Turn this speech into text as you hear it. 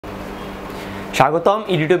স্বাগতম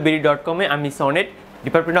edutubebd.com এ আমি sonnet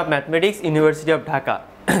department of mathematics university of Dhaka.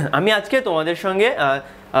 আমি আজকে তোমাদের সঙ্গে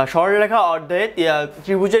সরলরেখা অধ্যায়ে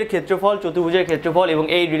ত্রিভুজের ক্ষেত্রফল, চতুর্ভুজের ক্ষেত্রফল এবং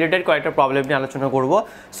এই রিলেটেড কয়েকটা প্রবলেম নিয়ে আলোচনা করব।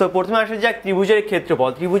 সো প্রথমে আসা যাক ত্রিভুজের ক্ষেত্রফল।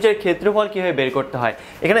 ত্রিভুজের ক্ষেত্রফল কীভাবে বের করতে হয়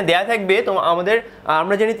এখানে দেয়া থাকবে। তো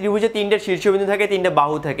আমরা জানি ত্রিভুজে তিনটে শীর্ষবিন্দু থাকে, তিনটে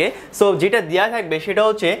বাহু থাকে। সো যেটা দেয়া থাকবে সেটা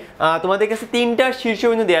হচ্ছে তোমাদের কাছে তিনটা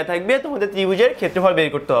শীর্ষবিন্দু দেয়া থাকবে, তোমাদের ত্রিভুজের ক্ষেত্রফল বের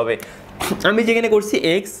করতে হবে। আমি যেখানে করছি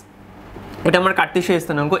এক্স, এটা আমার কার্টেসীয়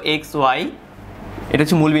স্থানাঙ্ক এক্স ওয়াই, এটা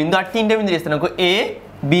হচ্ছে মূল বিন্দু। আর তিনটা বিন্দুর স্থানাঙ্ক এ,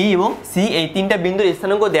 বি এবং সি, এই তিনটা বিন্দুর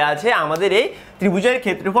স্থানাঙ্ক দেওয়া আছে। আমাদের এই ত্রিভুজের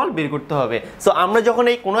ক্ষেত্রফল বের করতে হবে। সো আমরা যখন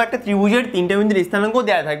এই কোনো একটা ত্রিভুজের তিনটা বিন্দুর স্থানাঙ্ক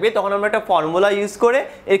দেওয়া থাকবে তখন আমরা একটা ফর্মুলা ইউজ করে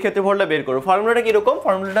এর ক্ষেত্রফলটা বের করবো। ফর্মুলাটা কীরকম?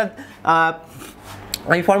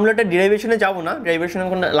 আমি ফর্মুলাটা ডিরাইভেশনে যাব না, ডিরাইভেশন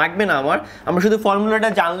কোনো লাগবে না আমরা শুধু ফর্মুলাটা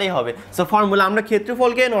জানলেই হবে। সো ফর্মুলা, আমরা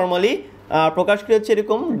ক্ষেত্রফলকে নর্মালি প্রকাশ করি হচ্ছে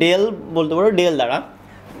এরকম ডেল, বলতে পারো ডেল দ্বারা,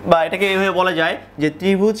 বা এটাকে এইভাবে বলা যায় যে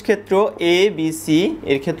ত্রিভুজ ক্ষেত্র এ বি সি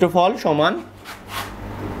এর ক্ষেত্রফল সমান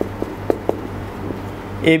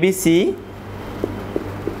এবিসি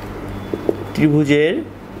ত্রিভুজের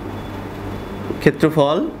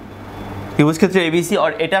ক্ষেত্রফল, ত্রিভুজ ক্ষেত্র এবিসি,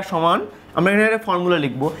 আর এটা সমান আমরা এখানে একটা ফর্মুলা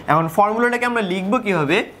লিখবো। এখন ফর্মুলাটাকে আমরা লিখবো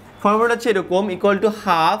কীভাবে? ফর্মুলাটা হচ্ছে এরকম, equal to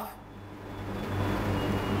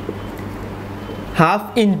half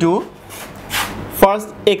into first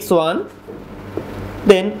x1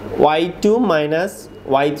 then y2 minus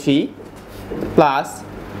y3 plus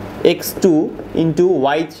x2 into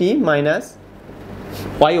y3 minus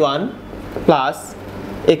y1 plus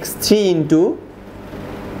x3 into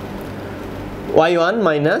y1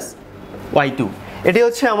 minus y2। এটাই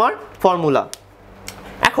হচ্ছে আমার ফর্মুলা।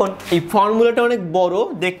 এখন এই ফর্মুলাটা অনেক বড়,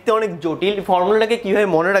 দেখতে অনেক জটিল। ফর্মুলাটাকে কীভাবে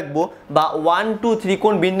মনে রাখবো বা 1 2 3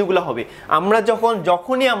 কোন বিন্দুগুলো হবে, আমরা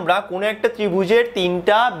যখনই আমরা কোনো একটা ত্রিভুজের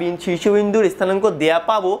তিনটা শীর্ষবিন্দুর স্থানাঙ্ক দেয়া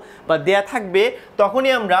পাবো বা দেয়া থাকবে,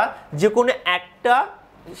 তখনই আমরা যে কোনো একটা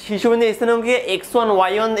শীর্ষবিন্দুর স্থানাঙ্ককে x1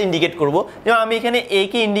 y1 ইন্ডিকেট করব। যেমন আমি এখানে a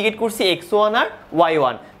কে ইন্ডিকেট করছি x1 আর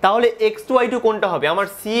y1, তাহলে x2 y2 কোনটা হবে? আমার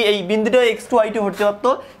সি এই বিন্দুটা x2 y2 হতে পারতো,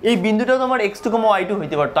 এই বিন্দুটাও তো আমার x2, y2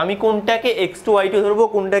 হতে পারতো। আমি কোনটাকে x2 y2 ধরবো,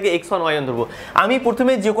 কোনটাকে x1 y1 ধরবো? আমি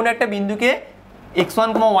প্রথমে যে কোনো একটা বিন্দুকে x1,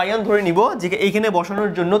 y1 ধরে নিব যে এইখানে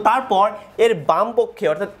বসানোর জন্য। তারপর এর বাম পক্ষে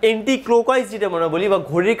অর্থাৎ এন্টি ক্লকওয়াইজ যেটা আমরা বলি, বা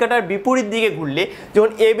ঘড়ির কাঁটার বিপরীত দিকে ঘুরলে, যেমন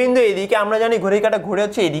এ বিন্দু এদিকে, আমরা জানি ঘড়ির কাঁটা ঘুরে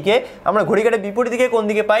হচ্ছে এদিকে, আমরা ঘড়ির কাঁটার বিপরীত দিকে কোন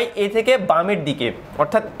দিকে পাই? এ থেকে বামের দিকে,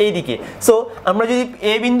 অর্থাৎ এই দিকে। সো আমরা যদি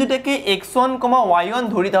এ বিন্দুটাকে x1, y1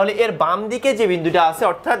 ধরি, তাহলে এর বাম দিকে যে বিন্দুটা আছে,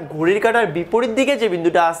 অর্থাৎ ঘড়ির কাঁটার বিপরীত দিকে যে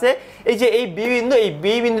বিন্দুটা আছে, এই যে এই বি বিন্দু, এই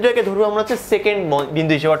বি বিন্দুটাকে ধরবো আমরা হচ্ছে সেকেন্ড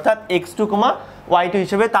বিন্দু হিসেবে, অর্থাৎ x2, y2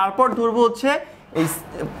 হিসেবে। তারপর ধরবো হচ্ছে এই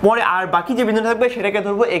পরে আর বাকি যে বিন্দু থাকবে সেটাকে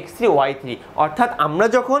ধরবো x3, y3। অর্থাৎ আমরা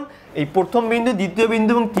যখন এই প্রথম বিন্দু, দ্বিতীয় বিন্দু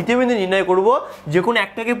এবং তৃতীয় বিন্দু নির্ণয় করব, যে কোনো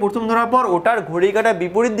একটাকে প্রথম ধরার পর ওটার ঘড়ির কাঁটার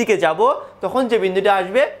বিপরীত দিকে যাব, তখন যে বিন্দুটা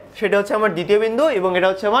আসবে সেটা হচ্ছে আমার দ্বিতীয় বিন্দু এবং এটা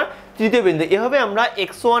হচ্ছে আমার তৃতীয় বিন্দু। এভাবে আমরা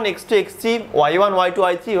x1, x2, x3, y1, y2,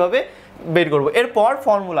 y3 এভাবে বের করবো। এরপর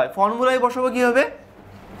ফর্মুলায় বসাবো কী হবে?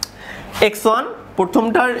 x1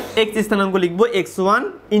 প্রথমটার x স্থানাঙ্ক লিখবো x1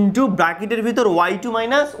 ইন্টু ব্র্যাকেটের ভিতর y2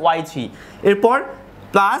 মাইনাস y3, এরপর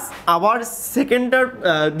প্লাস আবার সেকেন্ডটার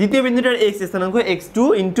দ্বিতীয় বিন্দুটার x স্থানাঙ্ক x2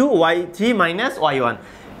 into y3 minus y1।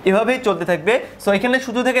 এভাবেই চলতে থাকবে। সো এখানে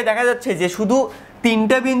শুধু থেকে দেখা যাচ্ছে যে শুধু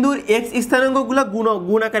তিনটা বিন্দুর x স্থানাঙ্কগুলো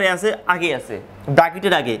গুণ আকারে আগে আছে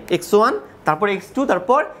ব্র্যাকেটের আগে, x1 তারপর x2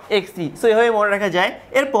 তারপর x3। সো এভাবে মনে রাখা যায়।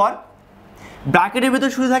 এরপর ব্র্যাকেটের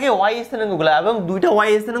ভিতর শুধু থাকে y স্থানাঙ্কগুলো এবং দুইটা y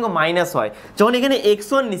স্থানাঙ্ক মাইনাস হয়। যখন এখানে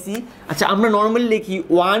x1 নিছি, আচ্ছা আমরা নর্মালি লিখি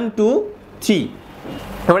 1 2 3,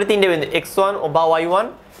 আমরা তিনটে বিন্দু x1 বা y1,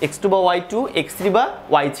 x2 বা y2, x3 বা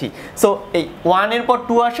y3। সো এই 1 এর পর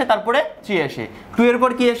 2 আসে, তারপরে 3 আসে, 2 এর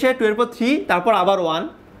পর কি আসে? 2 এর পর 3, তারপর আবার 1,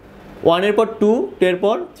 1 এর পর 2, 2 এর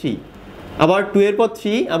পর 3, আবার 2 এর পর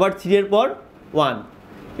 3, আবার 3 এর পর 1,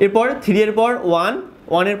 এরপর 3 এর পর 1,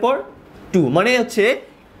 1 এর পর 2, মানে হচ্ছে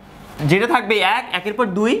যেটা থাকবে 1, 1 এর পর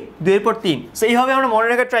 2, 2 এর পর 3। সো এইভাবে আমরা মনে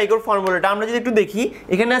রাখার ট্রাই করব ফর্মুলাটা। আমরা যদি একটু দেখি,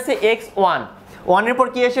 এখানে আছে x1, 1 এর পর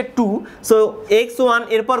কি আসে? 2। সো x1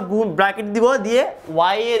 এর পর গুণ ব্র্যাকেট দিব, দিয়ে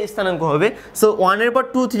y এর স্থানাঙ্ক হবে। সো 1 এর পর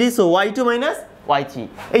 2 3, সো y2 মাইনাস y3।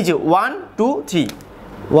 এই যে 1 2 3,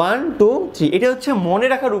 1 2 3, এটা হচ্ছে মনে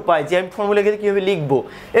রাখার উপায় যে আমি ফর্মুলাকে কীভাবে লিখবো।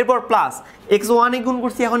 এরপর প্লাস x1 এ গুণ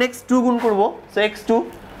করছি, এখন x2 গুণ করবো। সো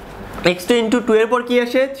x2 ইন্টু 2 এর পর কি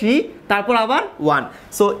আসে? 3, তারপর আবার 1।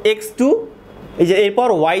 সো x2, এই যে এরপর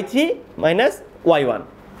y3 মাইনাস y1,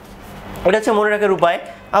 এটা হচ্ছে মনে রাখার উপায়।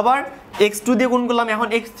 আবার x2 দিয়ে গুণ করলাম, এখন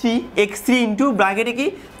x3 ইন্টু ব্র্যাকেটে কি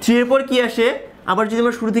 3 এর পর কি আসে? আবার যদি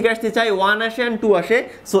আমরা শুরু থেকে আসতে চাই 1 আসে আর 2 আসে।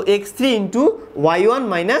 So x3 into y1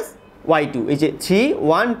 minus y2, এই যে 3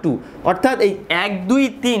 1 2, অর্থাৎ এই 1 2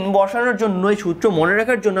 3 বসানোর জন্য, এই সূত্র মনে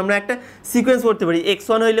রাখার জন্য আমরা একটা সিকোয়েন্স করতে পারি।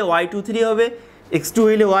 x1 হইলে y23 হবে, x2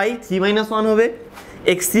 হইলে y3 - 1 হবে,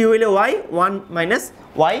 x3 হইলে y1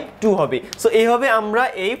 - y2 হবে। সো এইভাবে আমরা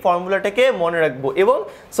এই ফর্মুলাটাকে মনে রাখবো। এবং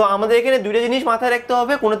সো আমাদের এখানে দুইটা জিনিস মাথায় রাখতে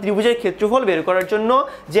হবে কোনো ত্রিভুজের ক্ষেত্রফল বের করার জন্য,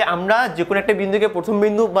 যে আমরা যে কোনো একটা বিন্দুকে প্রথম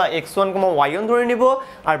বিন্দু বা x1, y1 ধরে নিব,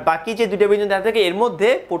 আর বাকি যে দুটো বিন্দু দেখা থাকে এর মধ্যে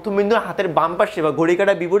প্রথম বিন্দু হাতের বাম পাশে বা ঘড়ি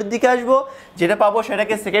কাঁটা বিপরীত দিকে আসবো, যেটা পাবো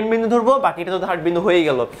সেটাকে সেকেন্ড বিন্দু ধরবো, বাকিটা তো থার্ড বিন্দু হয়ে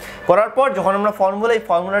গেল। করার পর যখন আমরা এই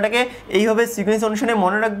ফর্মুলাটাকে এইভাবে সিকোয়েন্স অনুসারে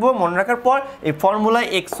মনে রাখবো, মনে রাখার পর এই ফর্মুলায়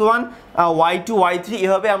x1 y2 y3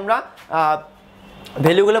 এভাবে আমরা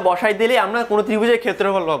ভ্যালুগুলো বসাই দিলে আমরা কোনো ত্রিভুজের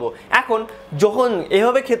ক্ষেত্রফল পাবো। এখন যখন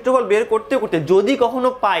এভাবে ক্ষেত্রফল বের করতে করতে যদি কখনো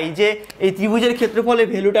পাই যে এই ত্রিভুজের ক্ষেত্রফলের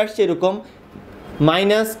ভ্যালুটা আসছে এরকম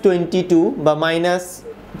 -22 বা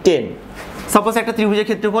 -10, সাপোজ একটা ত্রিভুজের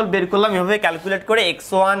ক্ষেত্রফল বের করলাম এভাবে ক্যালকুলেট করে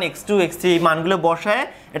x1 x2 x3 এই মানগুলো বসায়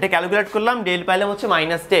এটা ক্যালকুলেট করলাম, ডেল পাইলাম হচ্ছে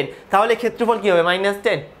 -10, তাহলে ক্ষেত্রফল কি হবে?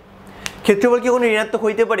 -10। ক্ষেত্রফল কি কোনো ঋণাত্মক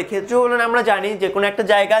হইতে পারে? ক্ষেত্রফল মানে আমরা জানি যে কোনো একটা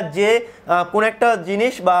জায়গা, যে কোনো একটা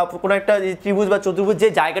জিনিস বা কোনো একটা ত্রিভুজ বা চতুর্ভুজ যে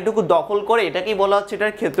জায়গাটুকু দখল করে এটাকেই বলা হচ্ছে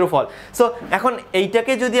এটার ক্ষেত্রফল। সো এখন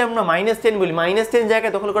এইটাকে যদি আমরা -10 বলি, -10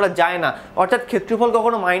 জায়গায় দখল করা যায় না, অর্থাৎ ক্ষেত্রফল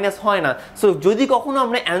কখনো মাইনাস হয় না। সো যদি কখনো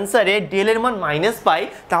আমরা অ্যান্সারে ডেলের মান মাইনাস পাই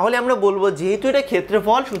তাহলে আমরা বলবো যেহেতু এটা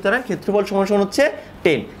ক্ষেত্রফল সুতরাং ক্ষেত্রফল সমান হচ্ছে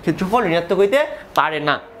 10, ক্ষেত্রফল ঋণাত্মক হইতে পারে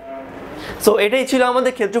না। সো এটাই ছিল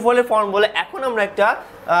আমাদের ক্ষেত্রফলের ফর্মুলা। এখন আমরা একটা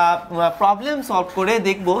প্রবলেম সলভ করে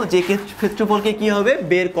দেখব যে ক্ষেত্রফলকে কিভাবে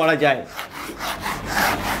বের করা যায়।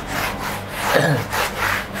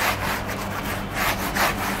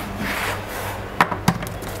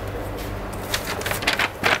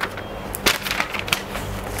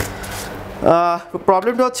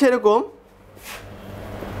 প্রবলেমটা হচ্ছে এরকম,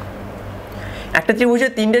 একটা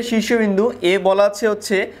ত্রিভুজের তিনটে শীর্ষবিন্দু এ বলা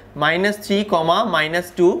হচ্ছে -3,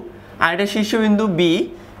 -2, আর একটা শীর্ষবিন্দু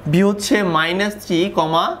বি হচ্ছে -3,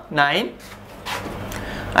 9,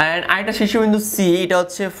 and আরেকটা শীর্ষবিন্দু সি এটা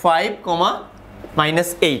হচ্ছে 5,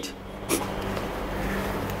 -8,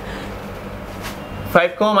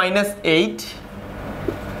 5, -8।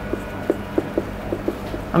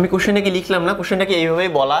 আমি কোশ্চেনটাকে লিখলাম না, কোশ্চেনটাকে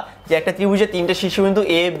এইভাবেই বলা যে একটা ত্রিভুজের তিনটে শীর্ষবিন্দু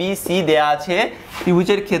এ বি সি দেয়া আছে,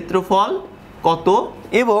 ত্রিভুজের ক্ষেত্রফল কত,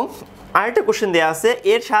 এবং আরেকটা কোশ্চেন দেয়া আছে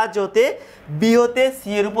এর সাহায্য হতে বি হতে সি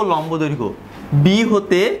এর উপর লম্ব দৈর্ঘ্য, বি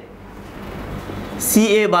হতে সি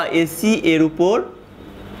এ বা এসি এর উপর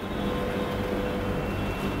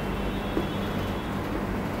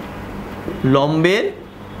লম্বের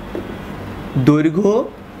দৈর্ঘ্য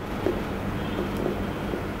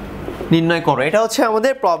নির্ণয় করো। এটা হচ্ছে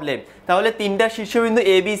আমাদের প্রবলেম। তাহলে তিনটা শীর্ষবিন্দু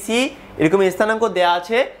এ বি সি এরকম স্থানাঙ্ক দেওয়া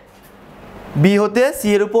আছে, বি হতে সি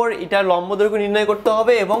এর উপর এটা লম্ব দৈর্ঘ্য নির্ণয় করতে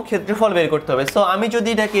হবে এবং ক্ষেত্রফল বের করতে হবে। সো আমি যদি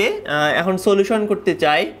এটাকে এখন সলিউশন করতে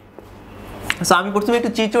চাই, সো আমি প্রথমে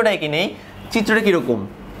একটু চিত্রটা এঁকে নেই। চিত্রটা কিরকম,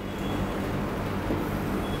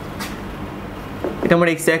 এটা আমার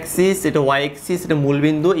এক্স অ্যাক্সিস, এটা ওয়াই অ্যাক্সিস, এটা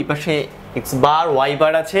মূলবিন্দু, এই পাশে এক্স বার ওয়াই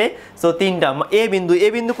বার আছে। সো তিনটা এ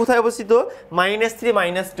বিন্দু কোথায় অবস্থিত? -3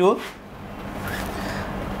 -2।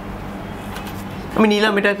 আমি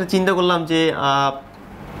নিলাম এটা, একটা চিন্তা করলাম যে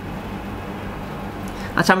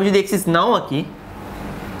আচ্ছা আমি যদি এক্সিস নাও আঁকি,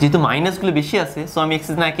 যেহেতু মাইনাসগুলো বেশি আছে, সো আমি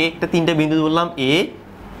এক্সিস না আঁকে একটা তিনটা বিন্দু বললাম এ,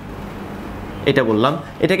 এটা বললাম,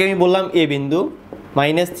 এটাকে আমি বললাম এ বিন্দু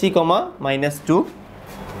 -3, -2,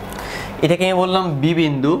 এটাকে আমি বললাম বি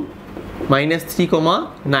বিন্দু -3,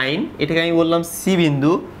 9, এটাকে আমি বললাম সি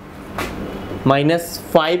বিন্দু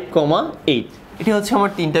 -5, 8। এটা হচ্ছে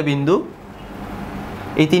আমার তিনটা বিন্দু,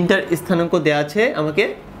 এই তিনটার স্থানাঙ্ক দেওয়া আছে, আমাকে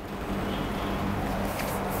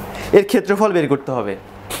এর ক্ষেত্রফল বের করতে হবে।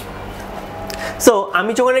 সো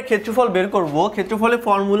আমি যখন এর ক্ষেত্রফল বের করব, ক্ষেত্রফলের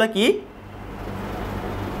ফর্মুলা কি?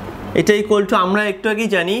 এটা ইকুয়াল টু আমরা একটু আগেই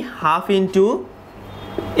জানি half into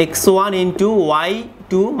x1 into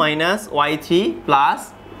y2 minus y3 plus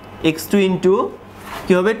x2 into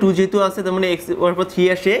কী হবে 2 যেহেতু আছে তার মানে x ওর পর 3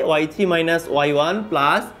 আসে, y3 minus y1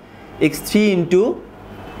 plus x3 into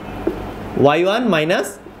y1 minus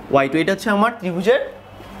y2। এটা হচ্ছে আমার ত্রিভুজের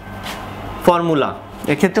ফর্মুলা,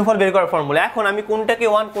 এর ক্ষেত্রফল বের করার ফর্মুলা। এখন আমি কোনটাকে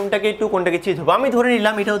 1 কোনটাকে 2 কোনটাকে 3 ধরবো। আমি ধরে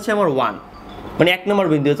নিলাম এটা হচ্ছে আমার 1, মানে 1 নম্বর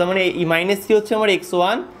বিন্দু, তার মানে এই -3 হচ্ছে আমার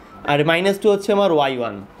x1 আর -2 হচ্ছে আমার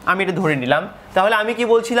y1, আমি এটা ধরে নিলাম। তাহলে আমি কি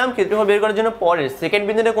বলছিলাম, ক্ষেত্রফল বের করার জন্য পরের সেকেন্ড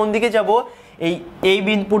বিন্দুটা কোন দিকে যাব? এই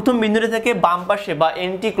প্রথম বিন্দুটা থেকে বাম পাশে বা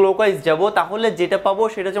এন্টি ক্লকওয়াইজ যাব, তাহলে যেটা পাবো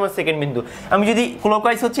সেটা হচ্ছে আমার সেকেন্ড বিন্দু। আমি যদি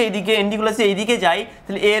ক্লকওয়াইজ হচ্ছে এইদিকে, এন্টি ক্লকওয়াইজ এইদিকে যাই,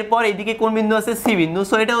 তাহলে এরপর এইদিকে কোন বিন্দু আছে? সি বিন্দু।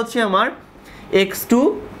 সো এটা হচ্ছে আমার x2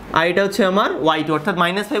 আর এটা হচ্ছে আমার y2, অর্থাৎ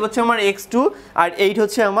 -5 হচ্ছে আমার x2 আর 8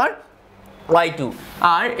 হচ্ছে আমার y2,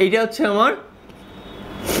 আর এইটা হচ্ছে আমার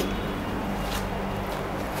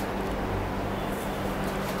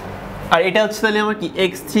আর এটা হচ্ছে তাহলে আমার কি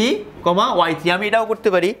x3, y3, আমি এটাও করতে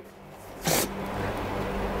পারি।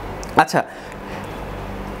 আচ্ছা,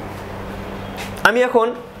 আমি এখন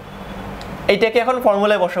এইটাকে এখন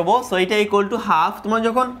ফর্মুলায় বসাবো। সো এটা ইকুয়াল টু হাফ, তোমরা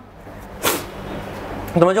যখন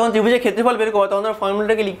ত্রিভুজের ক্ষেত্রফল বের করো তখন তোমরা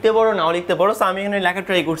ফর্মুলাটাকে লিখতে পারো, নাও লিখতে পারো। সো আমি এখানে লেখা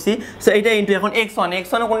ট্রাই করছি। সো এটা ইন্টু এখন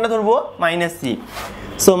x1 কোনটা ধরবো, -3।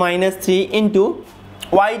 সো -3 ইন্টু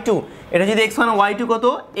y2, এটা যদি x1 y2 কত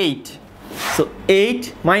 8, সো 8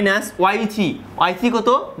 মাইনাস y3 কত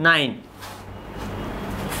 9,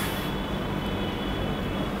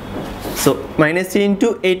 so -3 into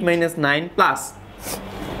 8 minus 9 plus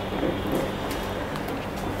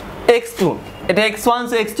x2, এটা x1,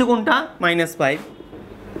 সো x2 কোনটা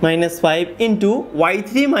 -5 into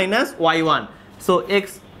y3 minus y1, so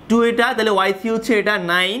x2 এটা, তাহলে y3 হচ্ছে এটা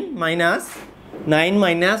 9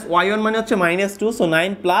 মাইনাস y1 মানে হচ্ছে -2, সো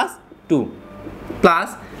 9 প্লাস 2 প্লাস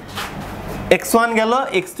x1 গেল,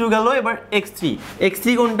 x2 গেল, এবার x3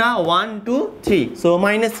 কোনটা 1 2 3, সো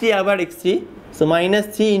 -3 আবার x3, so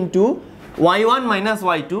 -3 into y1 minus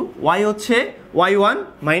y2, y হচ্ছে y1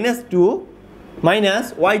 -2 মাইনাস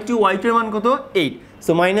y2 এর মান কত 8,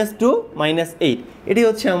 সো -2 -8, এটি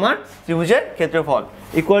হচ্ছে আমার ত্রিভুজের ক্ষেত্রফল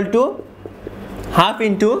equal to half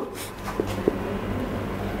into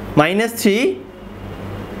 -3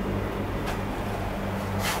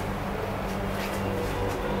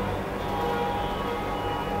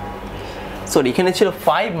 sorry এখানে ছিল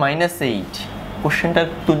 5 -8, কোশ্চেনটা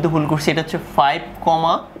তুলতে ভুল করছি, এটা হচ্ছে 5,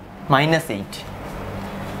 -8,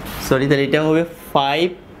 সরি তাহলে এটা হবে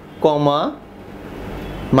 5,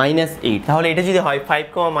 -8, তাহলে এটা যদি হয় 5,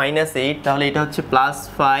 -8, তাহলে এটা হচ্ছে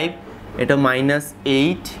 +5, এটা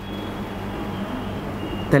 -8,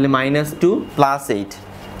 তাহলে -2 +8,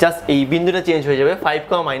 জাস্ট এই বিন্দুটা চেঞ্জ হয়ে যাবে, 5,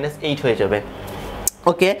 -8 হয়ে যাবে।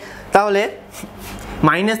 ওকে, তাহলে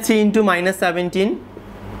 -3 into -17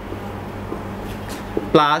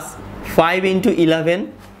 plus 5 into 11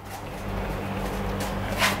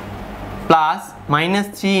 plus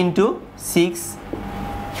 -3 into 6,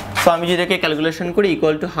 so আমি যেটাকে ক্যালকুলেশন করি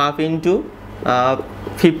equal to half into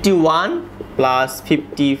 51 plus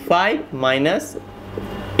 55 minus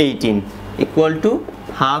 18 equal to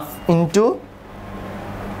half into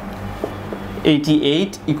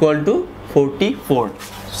 88 equal to 44।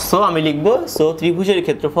 So আমি লিখব, সো ত্রিভুজের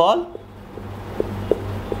ক্ষেত্রফল,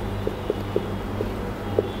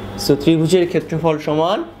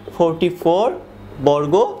 সমান 44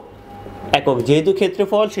 বর্গ একক। যেহেতু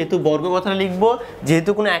ক্ষেত্রফল সেহেতু বর্গ কথাটা লিখবো, যেহেতু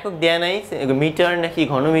কোনো একক দেয়া নাই, মিটার নাকি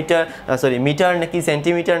ঘনমিটার, মিটার নাকি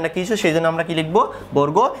সেন্টিমিটার না কিছু, সেই জন্য আমরা কি লিখবো,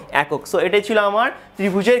 বর্গ একক। সো এটাই ছিল আমার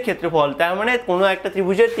ত্রিভুজের ক্ষেত্রফল। তার মানে কোনো একটা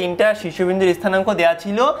ত্রিভুজের 3টা শীর্ষবিন্দুর স্থানাঙ্ক দেওয়া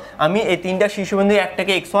ছিল, আমি এই 3টা শীর্ষবিন্দু,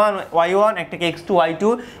 একটাকে x1 y1, একটাকে x2 y2,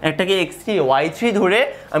 একটাকে x3 y3 ধরে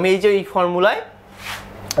আমি এই যে এই ফর্মুলায়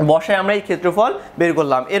বসায় আমরা এই ক্ষেত্রফল বের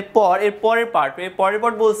করলাম। এর পরের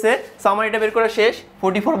পার্ট বলছে, সো আমার এটা বের করা শেষ,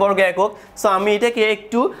 44 বর্গ একক। সো আমি এটাকে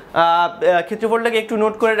একটু ক্ষেত্রফলটাকে একটু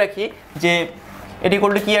নোট করে রাখি যে এটি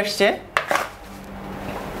করলে কি আসছে,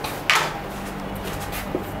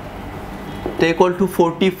 ইকুয়াল টু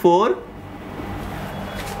 44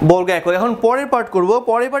 বর্গ একক। এখন পরের পার্ট করব।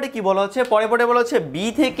 পরের পার্টে কি বলা হচ্ছে, পরের পার্টে বলা হচ্ছে বি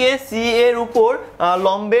থেকে সি এর উপর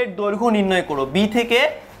লম্বের দৈর্ঘ্য নির্ণয় করো। বি থেকে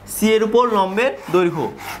সি এর উপর লম্বের দৈর্ঘ্য।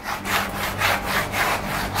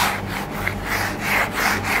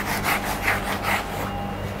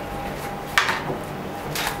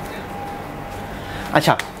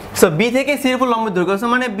 আচ্ছা, সো বি থেকে সি এর উপর লম্বের দৈর্ঘ্য,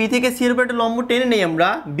 মানে বি থেকে সি এর উপর একটা লম্ব টেনে নেই আমরা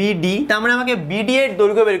বিডি, তার মানে আমাকে বিডি এর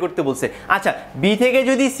দৈর্ঘ্য বের করতে বলছে। আচ্ছা, বি থেকে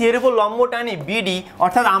যদি সি এর উপর লম্ব টানি বিডি,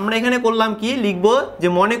 অর্থাৎ আমরা এখানে করলাম কি, লিখবো যে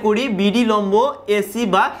মনে করি বিডি লম্ব এসি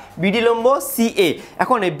বা বিডি লম্ব সিএ।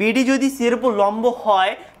 এখন এই বিডি যদি সি এর উপর লম্ব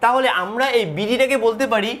হয়, তাহলে আমরা এই বিডিটাকে বলতে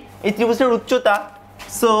পারি এই ত্রিভুজের উচ্চতা।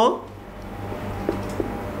 সো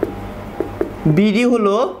বিডি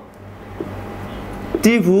হলো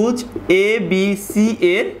ত্রিভুজ এ বি সি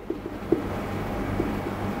এর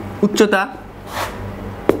উচ্চতা।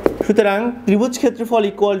 সুতরাং ত্রিভুজ ক্ষেত্রফল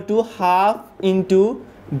ইকুয়াল টু হাফ ইন্টু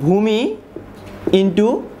ভূমি ইন্টু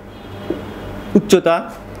উচ্চতা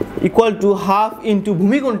ইকুয়াল টু হাফ ইন্টু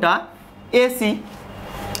ভূমি কোনটা, এসি।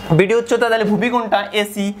 বিডি উচ্চতা, তাহলে ভূমি কোনটা,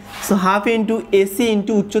 AC. So half into AC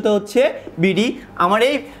into উচ্চতা হচ্ছে বিডি। আমার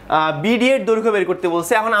এই বিডি এর দৈর্ঘ্য বের করতে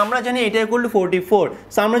বলছে। এখন আমরা জানি এটা ইকুয়াল টু 44।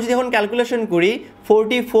 সো আমরা যদি এখন ক্যালকুলেশন করি,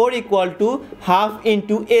 44 equal to half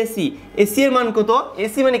into AC. AC এর মান কত,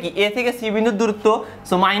 এসি মানে কি, এ থেকে সি বিন্দুর দূরত্ব।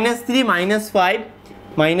 So -3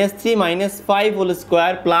 -5 whole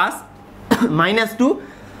square plus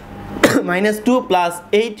 -2 plus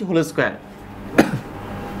 8 whole square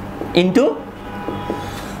into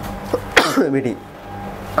BD.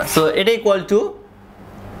 So এটা equal to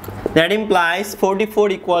that implies 44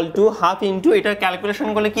 equal to half into, এটা ক্যালকুলেশন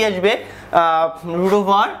করলে কি আসবে root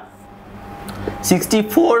over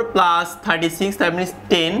 64 plus 36 that means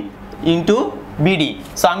 10 into BD.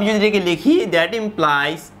 So আমি যদি এটাকে লিখি দ্যাট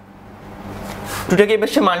ইমপ্লাইজ দুটাকে এবার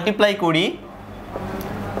মাল্টিপ্লাই করি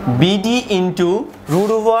BD into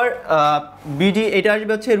root over BD, এটা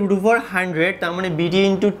আসবে হচ্ছে রুট ওভার 100, তার মানে BD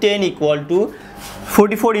into 10 equal to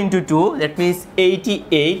 44 into 2 that means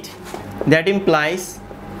 88, that implies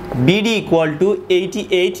BD equal to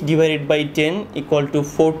 88 divided by 10 equal to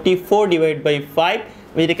 44 divided by 5।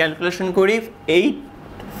 আমি এটা ক্যালকুলেশন করি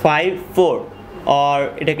 854 আর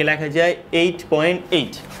এটাকে লেখা যায়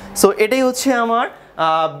 8.8। সো এটাই হচ্ছে আমার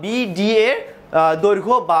বিডি এর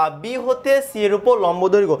দৈর্ঘ্য বা বি হতে সি এর উপর লম্ব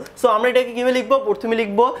দৈর্ঘ্য। সো আমরা এটাকে কীভাবে লিখবো, প্রথমে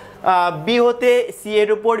লিখবো বি হতে সি এর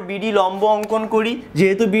উপর বিডি লম্ব অঙ্কন করি,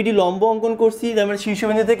 যেহেতু বিডি লম্ব অঙ্কন করছি তার মানে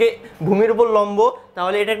শীর্ষবিন্দু থেকে ভূমির উপর লম্ব,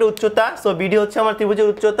 তাহলে এটা একটা উচ্চতা। সো বিডি হচ্ছে আমার ত্রিভুজের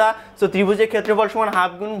উচ্চতা। সো ত্রিভুজের ক্ষেত্রফল সমান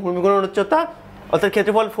হাফ গুণ ভূমি গুণের উচ্চতা, অর্থাৎ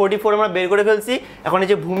ক্ষেত্রফল 44 আমরা বের করে ফেলছি। এখন এই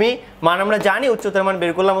যে ভূমি মান আমরা জানি, উচ্চতার মান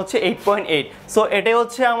বের করলাম হচ্ছে 8.8। সো এটাই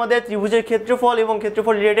হচ্ছে আমাদের ত্রিভুজের ক্ষেত্রফল এবং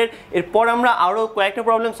ক্ষেত্রফল রিলেটেড। এরপর আমরা আরও কয়েকটা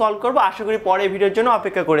প্রবলেম সলভ করবো, আশা করি পরের ভিডিওর জন্য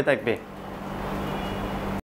অপেক্ষা করে থাকবে।